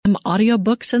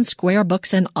Audiobooks and Square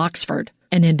Books in Oxford,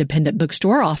 an independent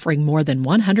bookstore offering more than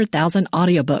 100,000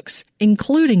 audiobooks,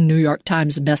 including New York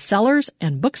Times bestsellers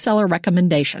and bookseller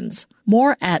recommendations.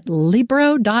 More at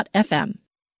Libro.fm.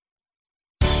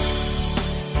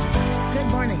 Good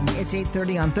morning. It's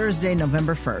 8:30 on Thursday,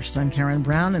 November 1st. I'm Karen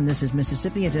Brown, and this is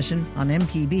Mississippi Edition on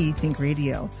MPB Think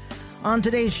Radio. On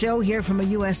today's show, hear from a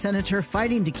U.S. Senator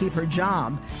fighting to keep her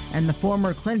job and the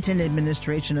former Clinton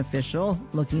administration official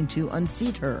looking to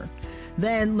unseat her.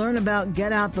 Then learn about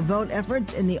get out the vote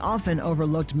efforts in the often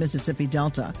overlooked Mississippi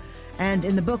Delta. And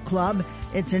in the book club,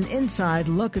 it's an inside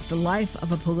look at the life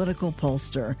of a political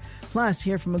pollster. Plus,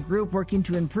 hear from a group working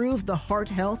to improve the heart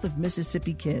health of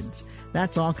Mississippi kids.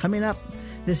 That's all coming up.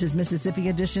 This is Mississippi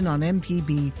Edition on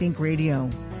MPB Think Radio.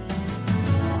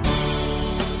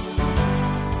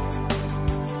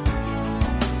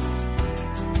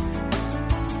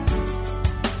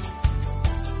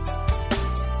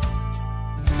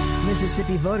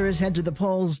 Mississippi voters head to the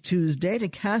polls Tuesday to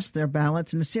cast their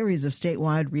ballots in a series of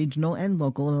statewide, regional, and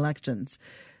local elections.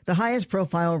 The highest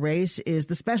profile race is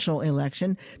the special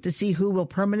election to see who will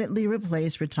permanently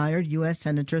replace retired U.S.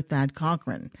 Senator Thad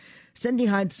Cochran. Cindy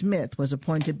Hyde-Smith was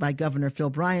appointed by Governor Phil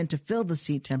Bryant to fill the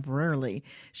seat temporarily.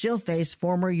 She'll face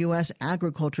former U.S.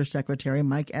 Agriculture Secretary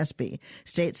Mike Espy,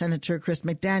 State Senator Chris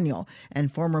McDaniel,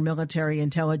 and former military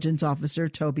intelligence officer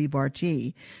Toby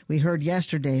Bartee. We heard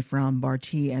yesterday from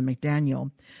Bartee and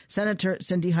McDaniel. Senator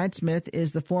Cindy Hyde-Smith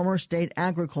is the former state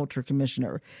agriculture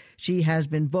commissioner. She has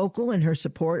been vocal in her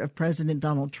support of President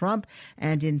Donald Trump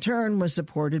and in turn was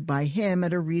supported by him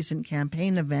at a recent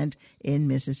campaign event in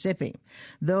Mississippi.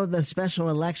 Though the special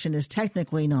election is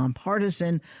technically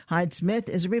nonpartisan, Hyde-Smith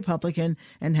is a Republican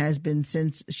and has been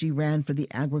since she ran for the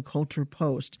agriculture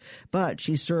post. But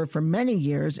she served for many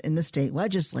years in the state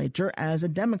legislature as a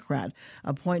Democrat,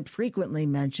 a point frequently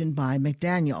mentioned by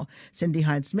McDaniel. Cindy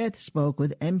Hyde-Smith spoke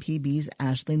with MPB's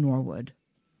Ashley Norwood.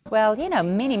 Well,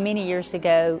 many, many years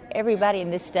ago, everybody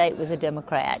in this state was a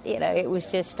Democrat. It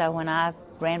was just when I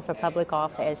ran for public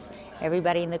office,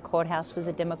 everybody in the courthouse was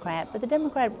a Democrat, but the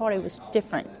Democratic Party was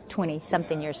different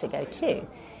 20-something years ago, too.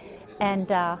 And,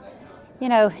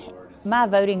 my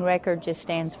voting record just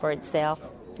stands for itself.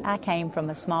 I came from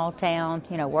a small town,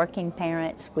 working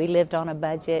parents. We lived on a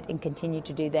budget and continue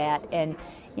to do that. And,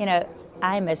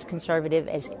 I'm as conservative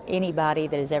as anybody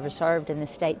that has ever served in the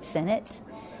state Senate.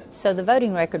 So the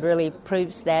voting record really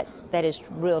proves that is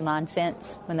real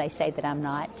nonsense when they say that I'm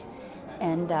not.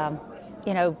 And,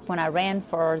 when I ran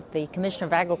for the Commissioner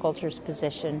of Agriculture's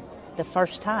position the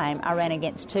first time, I ran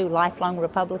against two lifelong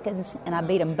Republicans, and I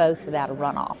beat them both without a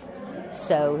runoff.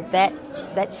 So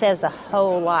that says a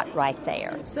whole lot right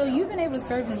there. So you've been able to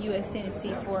serve in the U.S. Senate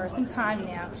seat for some time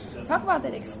now. Talk about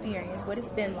that experience, what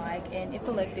it's been like, and if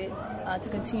elected, to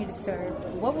continue to serve.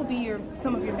 What will be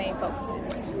some of your main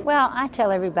focuses? Well, I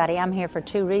tell everybody I'm here for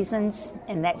two reasons,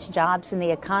 and that's jobs in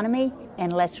the economy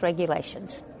and less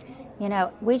regulations.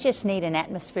 We just need an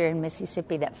atmosphere in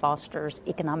Mississippi that fosters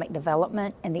economic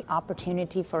development and the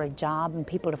opportunity for a job and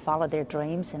people to follow their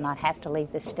dreams and not have to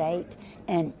leave the state.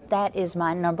 And that is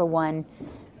my number one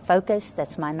focus.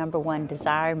 That's my number one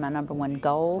desire, my number one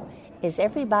goal, is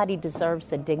everybody deserves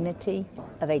the dignity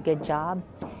of a good job.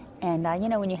 And,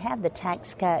 when you have the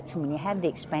tax cuts and when you have the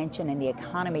expansion and the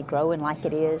economy growing like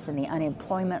it is and the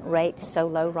unemployment rate so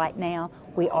low right now,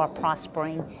 we are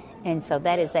prospering. And so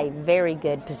that is a very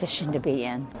good position to be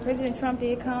in. President Trump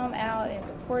did come out in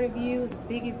support of you. It was a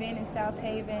big event in South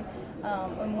Haven.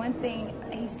 And one thing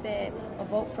he said, a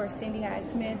vote for Cindy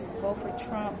Hyde-Smith is a vote for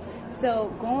Trump. So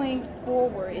going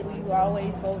forward, will you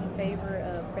always vote in favor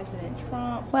of President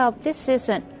Trump? Well, this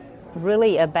isn't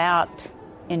really about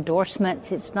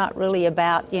endorsements. It's not really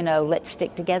about, let's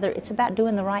stick together. It's about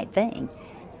doing the right thing.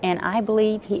 And I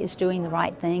believe he is doing the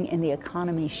right thing, and the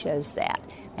economy shows that.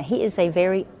 Now, he is a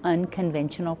very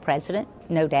unconventional president,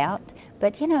 no doubt.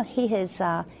 But,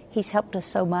 he's helped us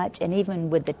so much, and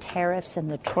even with the tariffs and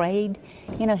the trade,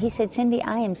 he said, Cindy,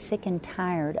 I am sick and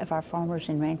tired of our farmers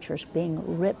and ranchers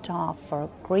being ripped off for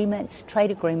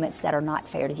trade agreements that are not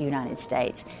fair to the United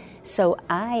States. So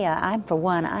I'm, for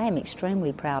one, I am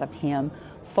extremely proud of him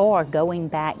for going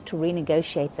back to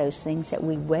renegotiate those things that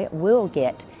we will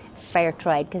get fair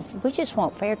trade, because we just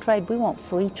want fair trade. We want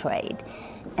free trade.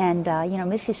 And,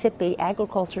 Mississippi,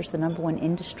 agriculture is the number one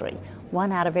industry.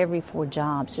 1 out of every 4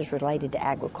 jobs is related to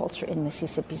agriculture in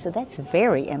Mississippi, so that's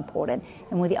very important.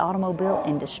 And with the automobile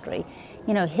industry,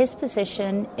 his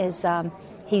position is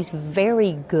he's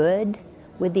very good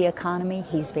with the economy.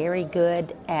 He's very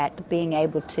good at being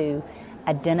able to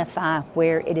identify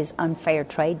where it is unfair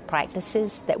trade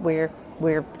practices that we're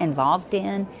involved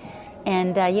in.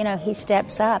 And, he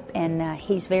steps up, and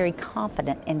he's very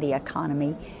confident in the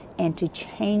economy, and to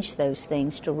change those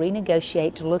things, to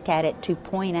renegotiate, to look at it, to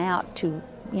point out, to,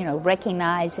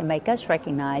 recognize and make us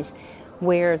recognize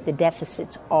where the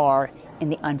deficits are in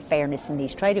the unfairness in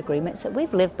these trade agreements that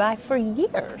we've lived by for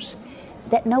years,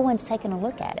 that no one's taken a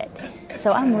look at it.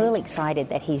 So I'm really excited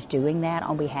that he's doing that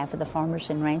on behalf of the farmers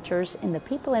and ranchers, and the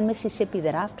people in Mississippi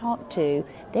that I've talked to,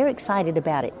 they're excited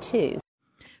about it too.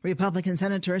 Republican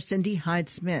Senator Cindy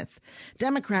Hyde-Smith.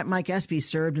 Democrat Mike Espy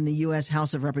served in the U.S.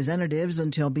 House of Representatives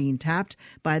until being tapped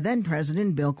by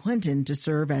then-President Bill Clinton to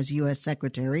serve as U.S.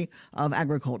 Secretary of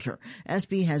Agriculture.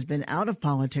 Espy has been out of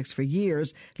politics for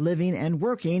years, living and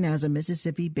working as a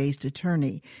Mississippi-based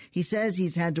attorney. He says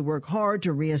he's had to work hard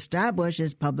to reestablish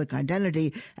his public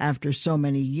identity after so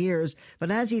many years,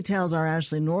 but as he tells our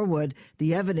Ashley Norwood,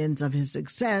 the evidence of his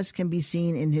success can be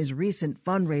seen in his recent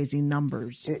fundraising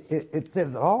numbers. It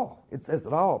says it all. It says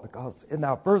it all, because in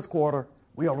our first quarter,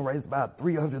 we only raised about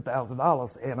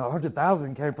 $300,000, and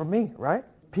 $100,000 came from me, right?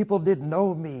 People didn't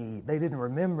know me. They didn't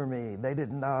remember me. They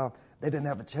didn't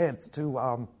have a chance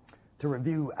to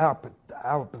review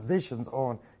our positions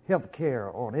on health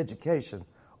care, on education,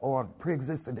 on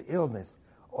pre-existing illness,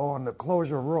 on the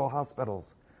closure of rural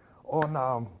hospitals,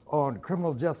 on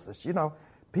criminal justice.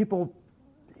 People,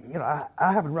 I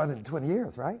haven't run in 20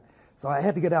 years, right? So I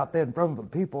had to get out there in front of the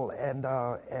people and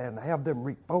have them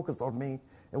refocus on me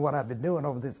and what I've been doing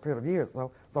over this period of years.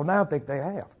 So now I think they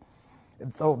have.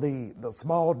 And so the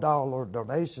small dollar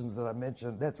donations that I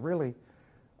mentioned, that's really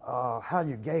how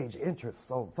you gauge interest.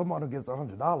 So someone who gives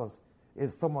 $100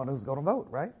 is someone who's going to vote,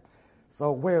 right?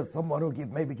 So whereas someone who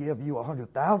maybe give you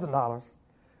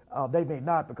 $100,000, they may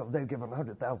not, because they've given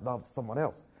 $100,000 to someone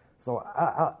else. So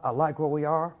I like where we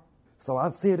are. So I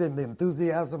see it in the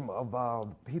enthusiasm of the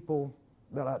people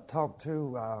that I talk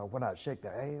to when I shake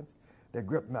their hands. They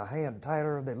grip my hand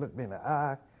tighter. They look me in the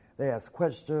eye. They ask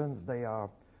questions. They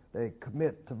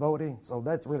commit to voting. So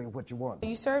that's really what you want.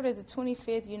 You served as the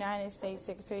 25th United States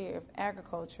Secretary of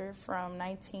Agriculture from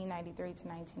 1993 to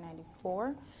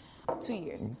 1994, 2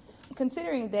 years. Mm-hmm.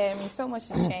 Considering that, so much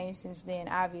has changed since then,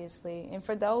 obviously. And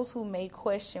for those who may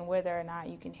question whether or not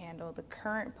you can handle the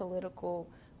current political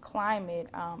climate,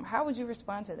 how would you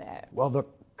respond to that? Well, the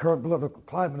current political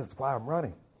climate is why I'm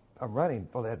running. I'm running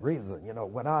for that reason.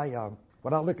 When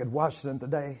I look at Washington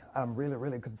today, I'm really,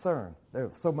 really concerned.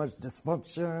 There's so much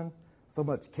dysfunction, so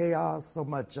much chaos, so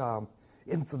much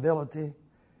incivility.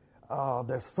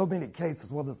 There's so many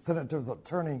cases where the senators are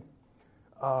turning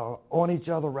on each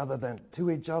other rather than to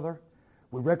each other.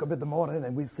 We wake up in the morning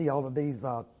and we see all of these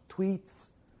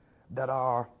tweets that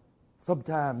are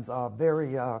sometimes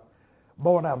very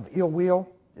born out of ill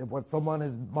will, when someone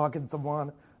is mocking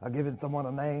someone or giving someone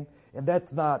a name, and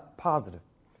that's not positive.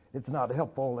 It's not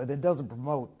helpful, and it doesn't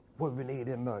promote what we need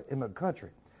in the country.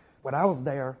 When I was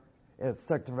there as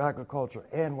Secretary of Agriculture,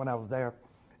 and when I was there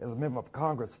as a member of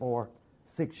Congress for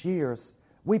 6 years,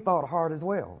 we fought hard as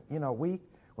well.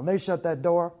 When they shut that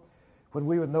door, when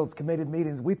we were in those committee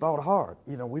meetings, we fought hard.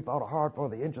 We fought hard for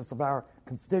the interests of our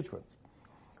constituents.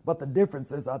 But the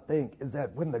difference is, I think, is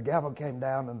that when the gavel came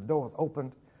down and the door was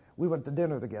opened, we went to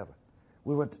dinner together.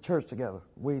 We went to church together.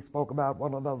 We spoke about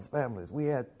one another's families. We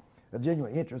had a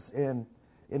genuine interest in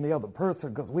the other person,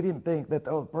 because we didn't think that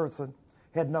the other person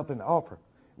had nothing to offer.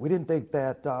 We didn't think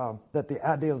that that the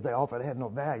ideas they offered had no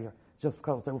value just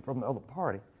because they were from the other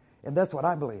party. And that's what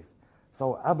I believe.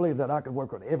 So I believe that I could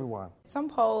work with everyone. Some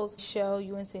polls show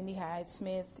you and Cindy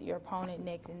Hyde-Smith, your opponent,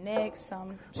 neck and neck.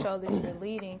 Some show that you're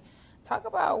leading. Talk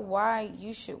about why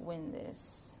you should win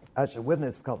this. I should win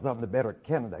this because I'm the better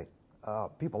candidate.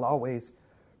 People always,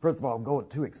 first of all, go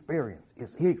to experience.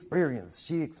 It's he experienced,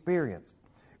 she experienced.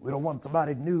 We don't want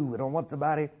somebody new. We don't want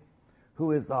somebody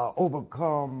who is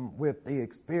overcome with the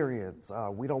experience.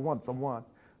 We don't want someone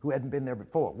who hadn't been there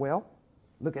before. Well,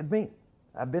 look at me.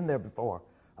 I've been there before.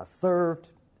 I served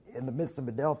in the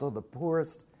Mississippi Delta, the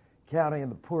poorest county in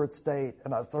the poorest state,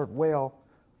 and I served well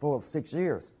for 6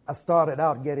 years. I started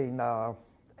out getting 85%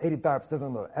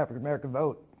 of the African-American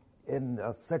vote in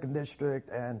the 2nd District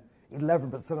and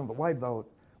 11% of the white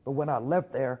vote. But when I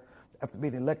left there, after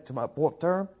being elected to my 4th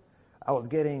term, I was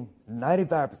getting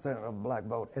 95% of the black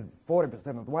vote and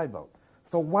 40% of the white vote.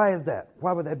 So why is that?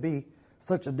 Why would that be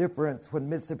such a difference when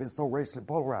Mississippi is so racially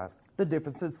polarized? The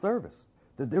difference is service.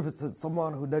 The difference is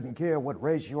someone who doesn't care what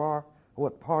race you are,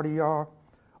 what party you are,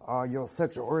 or your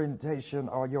sexual orientation,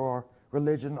 or your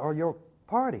religion, or your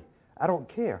party. I don't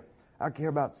care. I care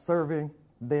about serving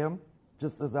them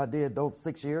just as I did those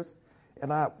 6 years,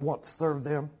 and I want to serve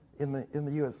them in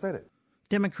the U.S. Senate.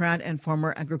 Democrat and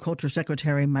former Agriculture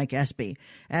Secretary Mike Espy.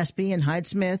 Espy and Hyde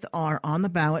Smith are on the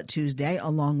ballot Tuesday,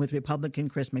 along with Republican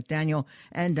Chris McDaniel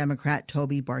and Democrat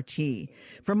Toby Bartee.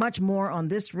 For much more on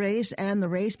this race and the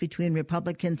race between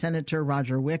Republican Senator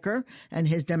Roger Wicker and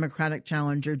his Democratic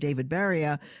challenger David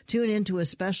Beria, tune into a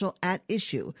special At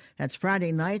Issue. That's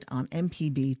Friday night on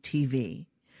MPB TV.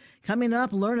 Coming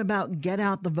up, learn about Get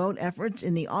Out the Vote efforts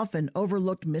in the often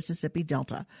overlooked Mississippi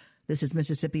Delta. This is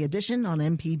Mississippi Edition on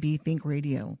MPB Think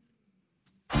Radio.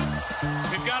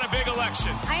 We've got a big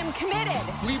election. I am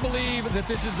committed. We believe that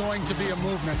this is going to be a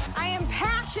movement. I am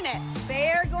passionate.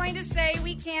 They're going to say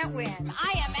we can't win.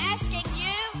 I am asking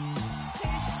you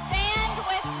to stand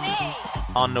with me.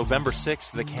 On November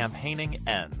 6th, the campaigning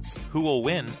ends. Who will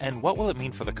win and what will it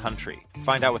mean for the country?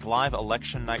 Find out with live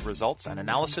election night results and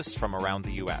analysis from around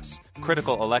the U.S.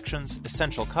 Critical elections,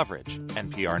 essential coverage,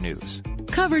 NPR News.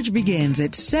 Coverage begins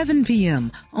at 7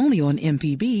 p.m. only on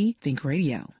MPB Think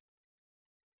Radio.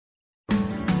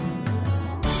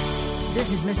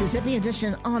 This is Mississippi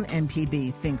Edition on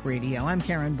MPB Think Radio. I'm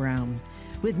Karen Brown.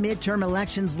 With midterm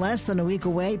elections less than a week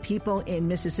away, people in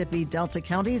Mississippi Delta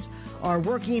counties are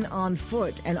working on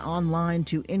foot and online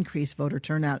to increase voter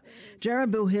turnout. Jara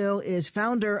Buhill is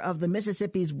founder of the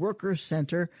Mississippi's Workers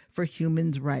Center for Human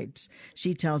Rights.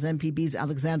 She tells MPB's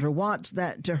Alexandra Watts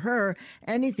that to her,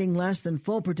 anything less than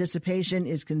full participation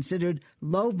is considered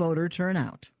low voter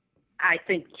turnout. I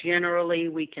think generally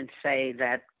we can say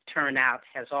that turnout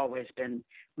has always been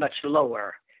much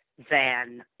lower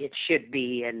than it should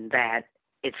be, and that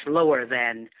it's lower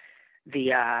than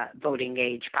the voting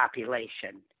age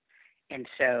population. And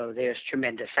so there's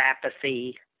tremendous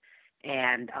apathy,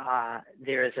 and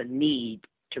there is a need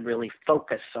to really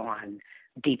focus on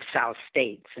Deep South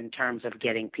states in terms of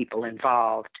getting people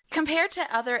involved. Compared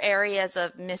to other areas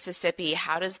of Mississippi,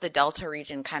 how does the Delta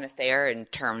region kind of fare in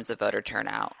terms of voter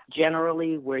turnout?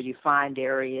 Generally, where you find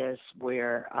areas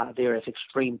where there is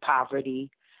extreme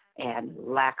poverty and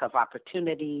lack of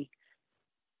opportunity,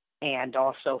 and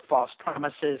also false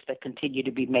promises that continue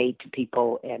to be made to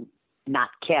people and not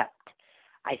kept,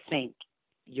 I think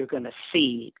you're going to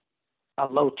see a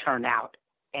low turnout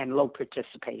and low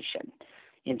participation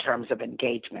in terms of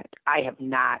engagement. I have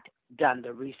not done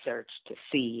the research to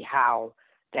see how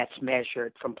that's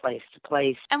measured from place to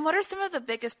place. And what are some of the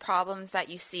biggest problems that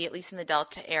you see, at least in the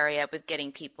Delta area, with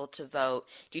getting people to vote?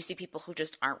 Do you see people who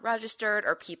just aren't registered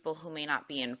or people who may not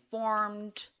be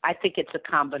informed? I think it's a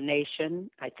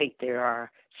combination. I think there are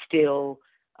still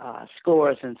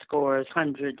scores and scores,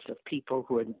 hundreds of people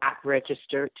who are not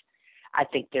registered. I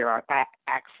think there are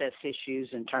access issues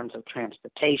in terms of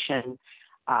transportation.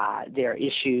 There are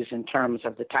issues in terms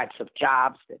of the types of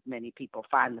jobs that many people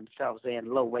find themselves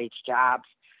in, low-wage jobs,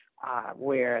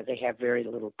 where they have very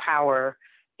little power,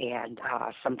 and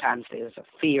sometimes there's a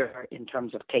fear in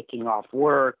terms of taking off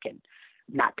work and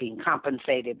not being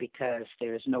compensated because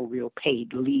there's no real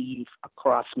paid leave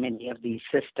across many of these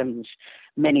systems.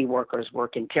 Many workers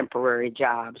work in temporary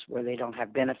jobs where they don't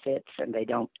have benefits and they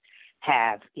don't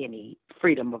have any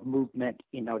freedom of movement,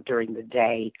 during the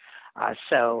day.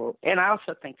 And I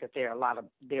also think that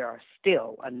there are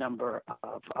still a number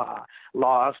of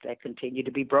laws that continue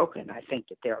to be broken. I think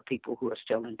that there are people who are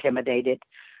still intimidated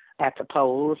at the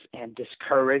polls and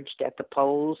discouraged at the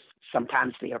polls.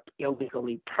 Sometimes they are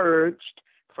illegally purged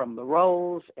from the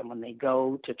rolls, and when they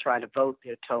go to try to vote,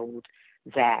 they're told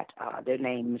that their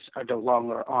names are no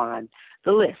longer on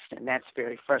the list, and that's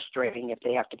very frustrating. If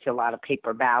they have to fill out a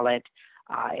paper ballot,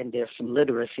 and there's some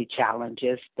literacy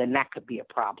challenges, then that could be a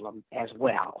problem as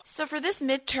well. So for this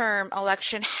midterm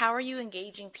election, how are you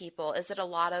engaging people? Is it a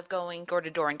lot of going door to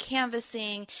door and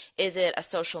canvassing? Is it a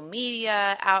social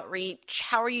media outreach?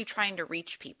 How are you trying to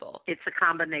reach people? It's a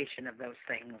combination of those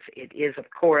things. It is, of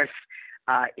course,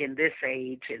 in this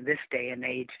day and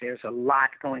age, there's a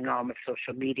lot going on with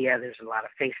social media. There's a lot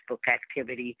of Facebook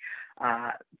activity.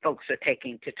 Folks are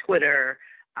taking to Twitter.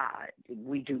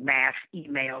 We do mass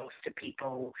emails to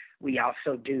people. We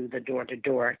also do the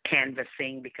door-to-door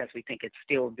canvassing because we think it's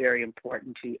still very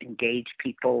important to engage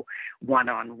people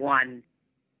one-on-one.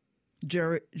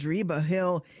 Jariba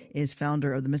Hill is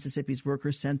founder of the Mississippi's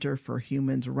Workers Center for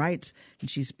Human Rights, and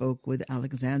she spoke with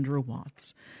Alexandra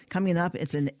Watts. Coming up,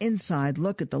 it's an inside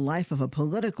look at the life of a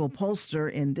political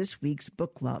pollster in this week's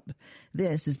book club.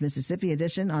 This is Mississippi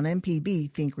Edition on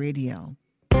MPB Think Radio.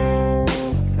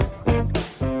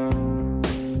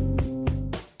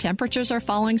 Temperatures are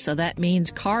falling, so that means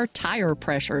car tire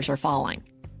pressures are falling.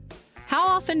 How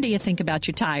often do you think about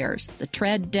your tires? The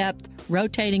tread depth,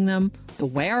 rotating them, the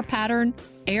wear pattern,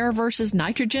 air versus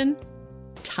nitrogen?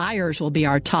 Tires will be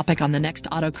our topic on the next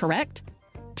AutoCorrect.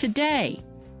 Today,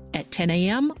 at 10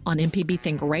 a.m. on MPB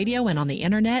Think Radio and on the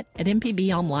internet at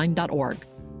mpbonline.org.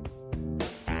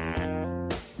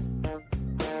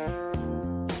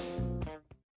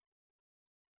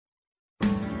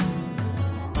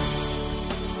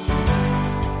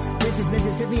 This is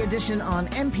Mississippi Edition on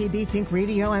MPB Think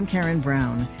Radio. I'm Karen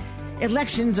Brown.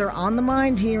 Elections are on the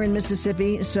mind here in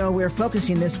Mississippi, so we're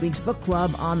focusing this week's book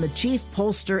club on the chief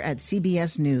pollster at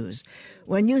CBS News.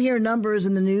 When you hear numbers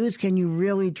in the news, can you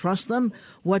really trust them?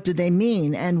 What do they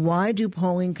mean? And why do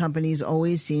polling companies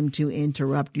always seem to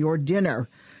interrupt your dinner?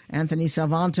 Anthony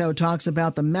Salvanto talks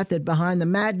about the method behind the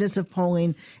madness of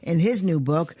polling in his new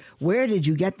book, Where Did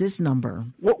You Get This Number?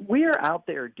 What we're out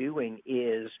there doing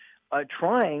is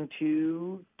trying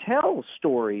to tell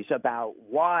stories about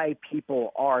why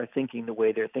people are thinking the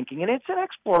way they're thinking. And it's an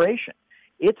exploration.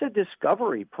 It's a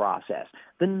discovery process.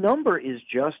 The number is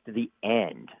just the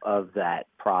end of that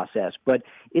process, but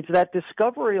it's that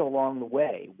discovery along the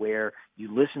way where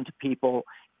you listen to people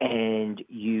and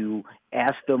you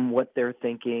ask them what they're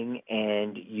thinking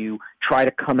and you try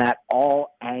to come at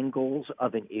all angles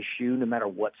of an issue, no matter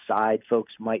what side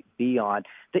folks might be on,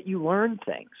 that you learn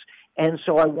things. And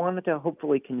so I wanted to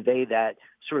hopefully convey that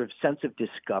sort of sense of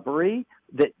discovery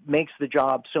that makes the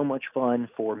job so much fun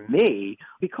for me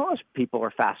because people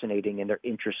are fascinating and they're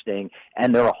interesting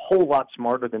and they're a whole lot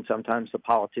smarter than sometimes the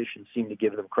politicians seem to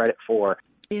give them credit for.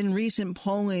 In recent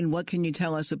polling, what can you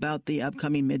tell us about the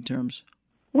upcoming midterms?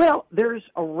 Well, there's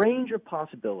a range of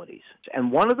possibilities.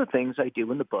 And one of the things I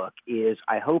do in the book is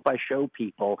I hope I show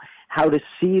people how to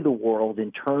see the world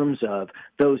in terms of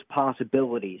those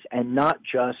possibilities and not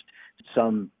just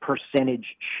some percentage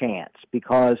chance,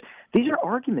 because these are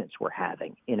arguments we're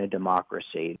having in a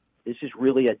democracy. This is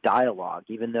really a dialogue,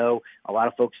 even though a lot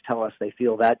of folks tell us they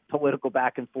feel that political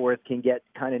back and forth can get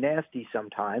kind of nasty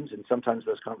sometimes, and sometimes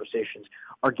those conversations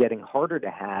are getting harder to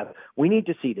have. We need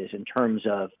to see this in terms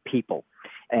of people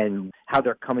and how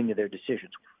they're coming to their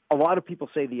decisions. A lot of people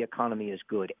say the economy is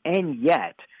good, and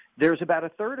yet there's about a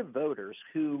third of voters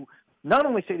who not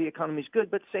only say the economy is good,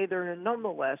 but say they're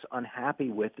nonetheless unhappy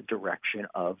with the direction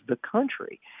of the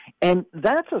country. And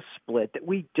that's a split that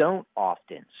we don't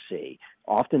often see.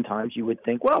 Oftentimes you would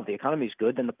think, well, if the economy is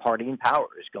good, then the party in power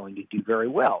is going to do very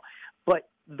well. But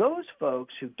those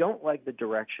folks who don't like the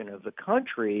direction of the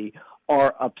country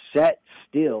are upset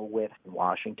still with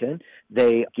Washington.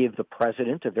 They give the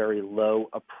president a very low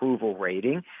approval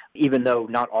rating, even though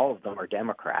not all of them are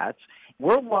Democrats.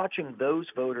 We're watching those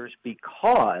voters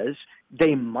because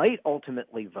they might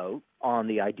ultimately vote on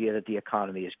the idea that the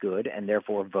economy is good and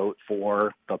therefore vote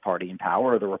for the party in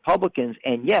power or the Republicans.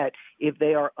 And yet, if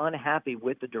they are unhappy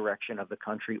with the direction of the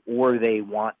country or they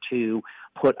want to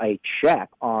put a check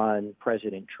on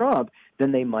President Trump,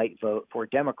 then they might vote for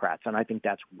Democrats. And I think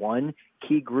that's one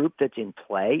key group that's in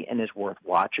play and is worth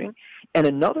watching. And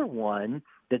another one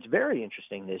that's very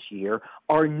interesting this year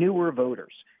are newer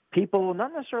voters. People,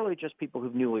 not necessarily just people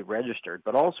who've newly registered,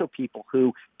 but also people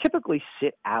who typically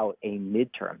sit out a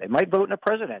midterm. They might vote in a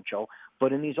presidential,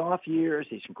 but in these off years,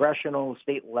 these congressional,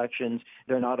 state elections,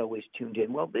 they're not always tuned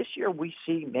in. Well, this year we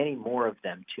see many more of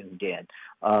them tuned in.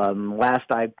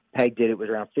 Last I pegged it, it was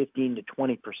around 15 to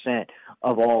 20%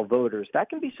 of all voters. That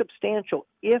can be substantial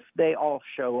if they all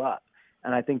show up.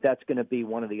 And I think that's going to be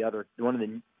one of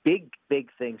the big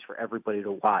things for everybody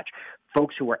to watch.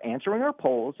 Folks who are answering our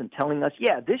polls and telling us,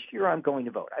 yeah, this year I'm going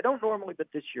to vote. I don't normally, but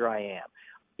this year I am.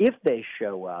 If they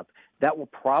show up, that will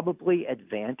probably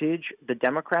advantage the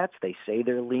Democrats. They say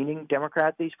they're leaning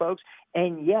Democrat, these folks,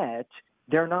 and yet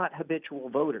they're not habitual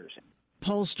voters.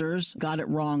 Pollsters got it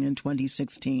wrong in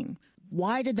 2016.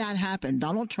 Why did that happen?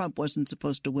 Donald Trump wasn't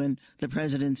supposed to win the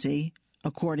presidency,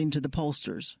 according to the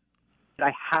pollsters.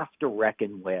 I have to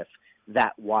reckon with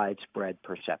that widespread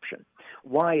perception.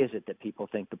 Why is it that people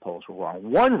think the polls were wrong?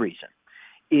 One reason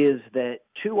is that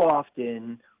too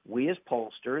often we as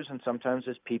pollsters, and sometimes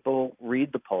as people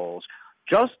read the polls,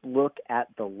 just look at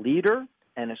the leader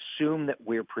and assume that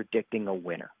we're predicting a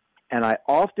winner. And I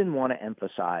often want to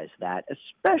emphasize that,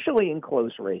 especially in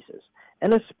close races,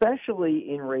 and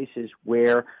especially in races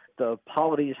where the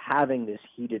polity is having this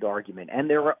heated argument, and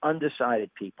there are undecided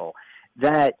people,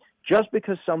 that just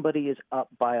because somebody is up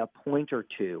by a point or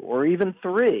two or even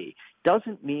three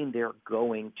doesn't mean they're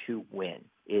going to win.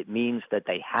 It means that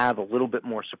they have a little bit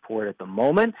more support at the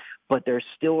moment, but there's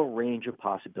still a range of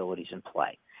possibilities in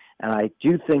play. And I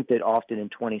do think that often in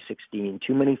 2016,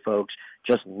 too many folks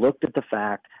just looked at the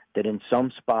fact that in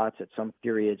some spots, at some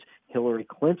periods, Hillary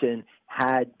Clinton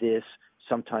had this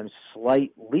sometimes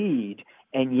slight lead,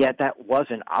 and yet that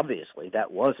wasn't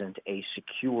a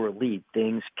secure lead.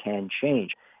 Things can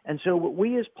change. And so what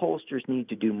we as pollsters need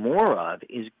to do more of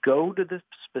is go to the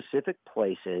specific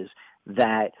places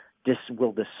that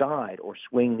will decide or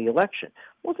swing the election.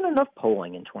 Wasn't enough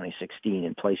polling in 2016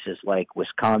 in places like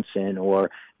Wisconsin or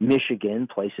Michigan,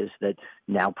 places that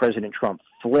now President Trump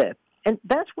flipped. And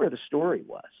that's where the story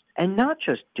was. And not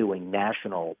just doing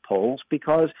national polls,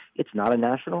 because it's not a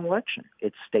national election.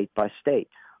 It's state by state.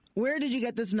 Where did you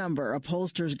get this number? A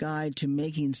Pollster's Guide to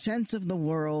Making Sense of the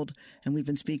World. And we've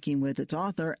been speaking with its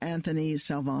author, Anthony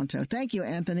Salvanto. Thank you,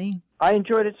 Anthony. I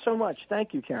enjoyed it so much.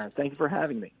 Thank you, Karen. Thank you for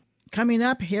having me. Coming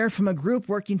up, hear from a group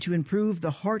working to improve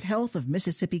the heart health of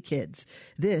Mississippi kids.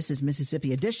 This is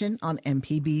Mississippi Edition on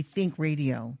MPB Think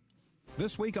Radio.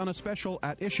 This week on a special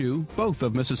At Issue, both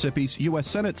of Mississippi's U.S.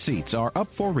 Senate seats are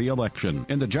up for re-election.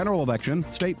 In the general election,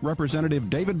 State Representative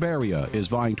David Beria is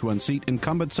vying to unseat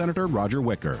incumbent Senator Roger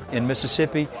Wicker. In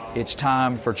Mississippi, it's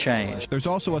time for change. There's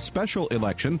also a special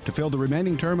election to fill the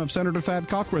remaining term of Senator Thad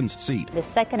Cochran's seat. The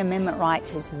Second Amendment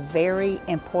rights is very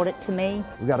important to me.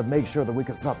 We got to make sure that we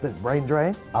can stop this brain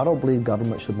drain. I don't believe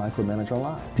government should micromanage our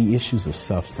lives. The issues of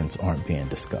substance aren't being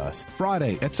discussed.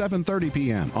 Friday at 7:30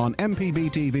 p.m. on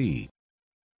MPB TV.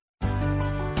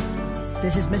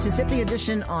 This is Mississippi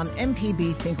Edition on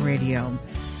MPB Think Radio.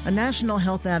 A national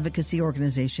health advocacy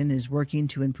organization is working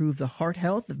to improve the heart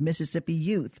health of Mississippi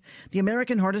youth. The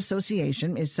American Heart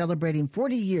Association is celebrating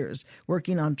 40 years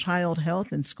working on child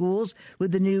health in schools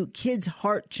with the new Kids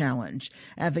Heart Challenge.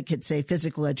 Advocates say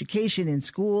physical education in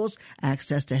schools,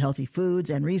 access to healthy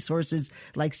foods, and resources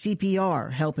like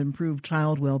CPR help improve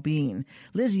child well-being.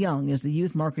 Liz Young is the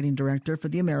youth marketing director for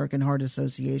the American Heart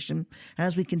Association.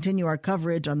 As we continue our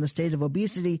coverage on the state of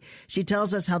obesity, she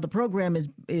tells us how the program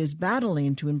is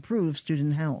battling to improve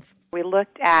student health. We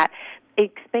looked at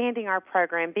expanding our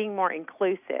program, being more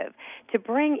inclusive, to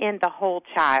bring in the whole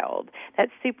child.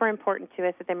 That's super important to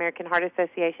us at the American Heart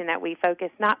Association, that we focus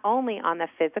not only on the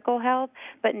physical health,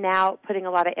 but now putting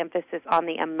a lot of emphasis on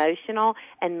the emotional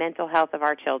and mental health of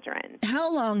our children.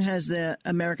 How long has the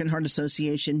American Heart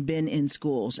Association been in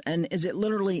schools? And is it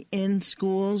literally in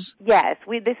schools? Yes.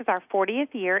 This is our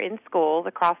 40th year in schools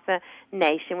across the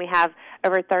nation. We have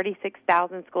over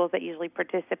 36,000 schools that usually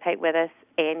participate with us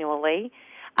annually.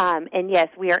 And yes,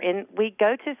 we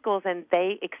go to schools and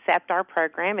they accept our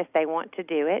program if they want to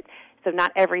do it. So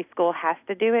not every school has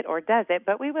to do it or does it,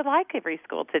 but we would like every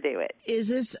school to do it. Is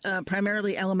this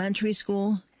primarily elementary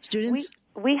school students?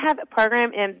 We have a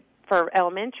program for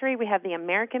elementary. We have the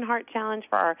American Heart Challenge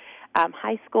for our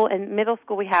high school and middle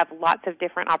school. We have lots of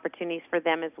different opportunities for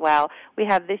them as well. We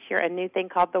have this year a new thing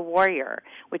called the Warrior,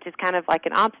 which is kind of like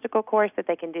an obstacle course that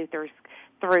they can do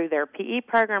through their PE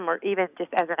program or even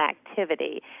just as an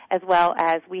activity, as well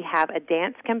as we have a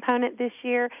dance component this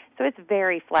year. So it's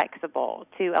very flexible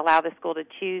to allow the school to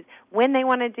choose when they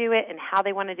want to do it and how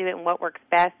they want to do it and what works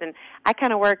best. And I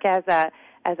kind of work as a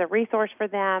resource for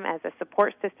them, as a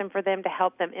support system for them to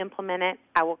help them implement it.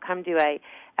 I will come to a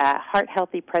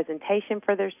heart-healthy presentation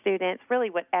for their students,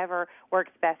 really whatever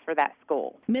works best for that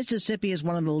school. Mississippi is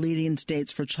one of the leading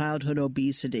states for childhood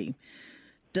obesity.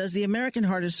 Does the American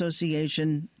Heart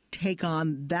Association take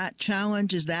on that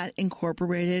challenge? Is that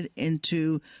incorporated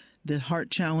into the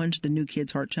Heart Challenge, the New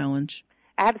Kids Heart Challenge?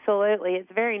 Absolutely. It's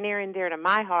very near and dear to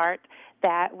my heart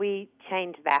that we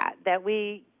change that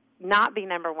we not be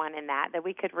number one in that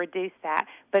we could reduce that.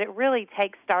 But it really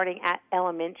takes starting at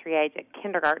elementary age, at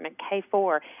kindergarten, at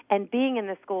K4, and being in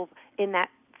the schools, in that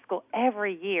school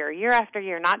every year after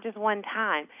year, not just one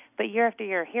time, but year after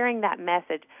year, hearing that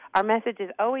message. Our message is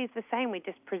always the same. We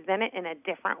just present it in a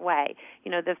different way.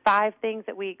 You know, the 5 things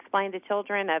that we explain to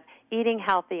children of eating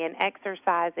healthy and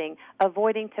exercising,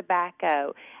 avoiding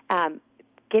tobacco,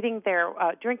 getting their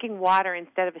drinking water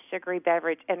instead of a sugary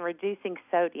beverage, and reducing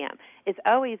sodium is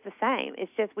always the same.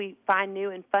 It's just we find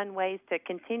new and fun ways to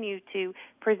continue to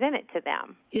present it to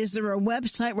them. Is there a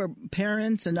website where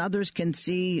parents and others can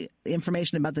see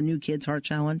information about the New Kids Heart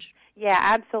Challenge? Yeah,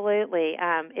 absolutely.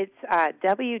 It's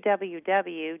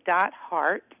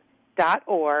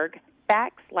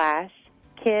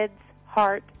www.heart.org/Kids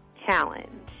Heart Challenge.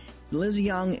 Liz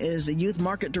Young is a youth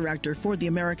market director for the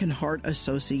American Heart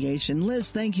Association.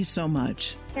 Liz, thank you so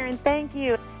much. Karen, thank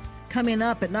you. Coming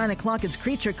up at 9 o'clock, it's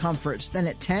Creature Comforts. Then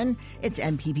at 10, it's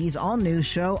MPB's all-new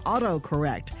show,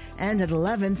 AutoCorrect. And at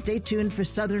 11, stay tuned for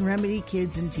Southern Remedy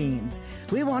Kids and Teens.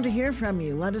 We want to hear from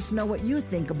you. Let us know what you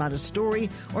think about a story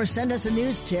or send us a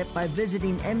news tip by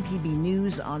visiting MPB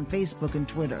News on Facebook and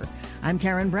Twitter. I'm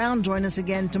Karen Brown. Join us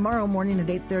again tomorrow morning at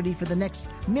 8:30 for the next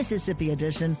Mississippi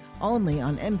edition, only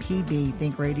on MPB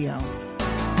Think Radio.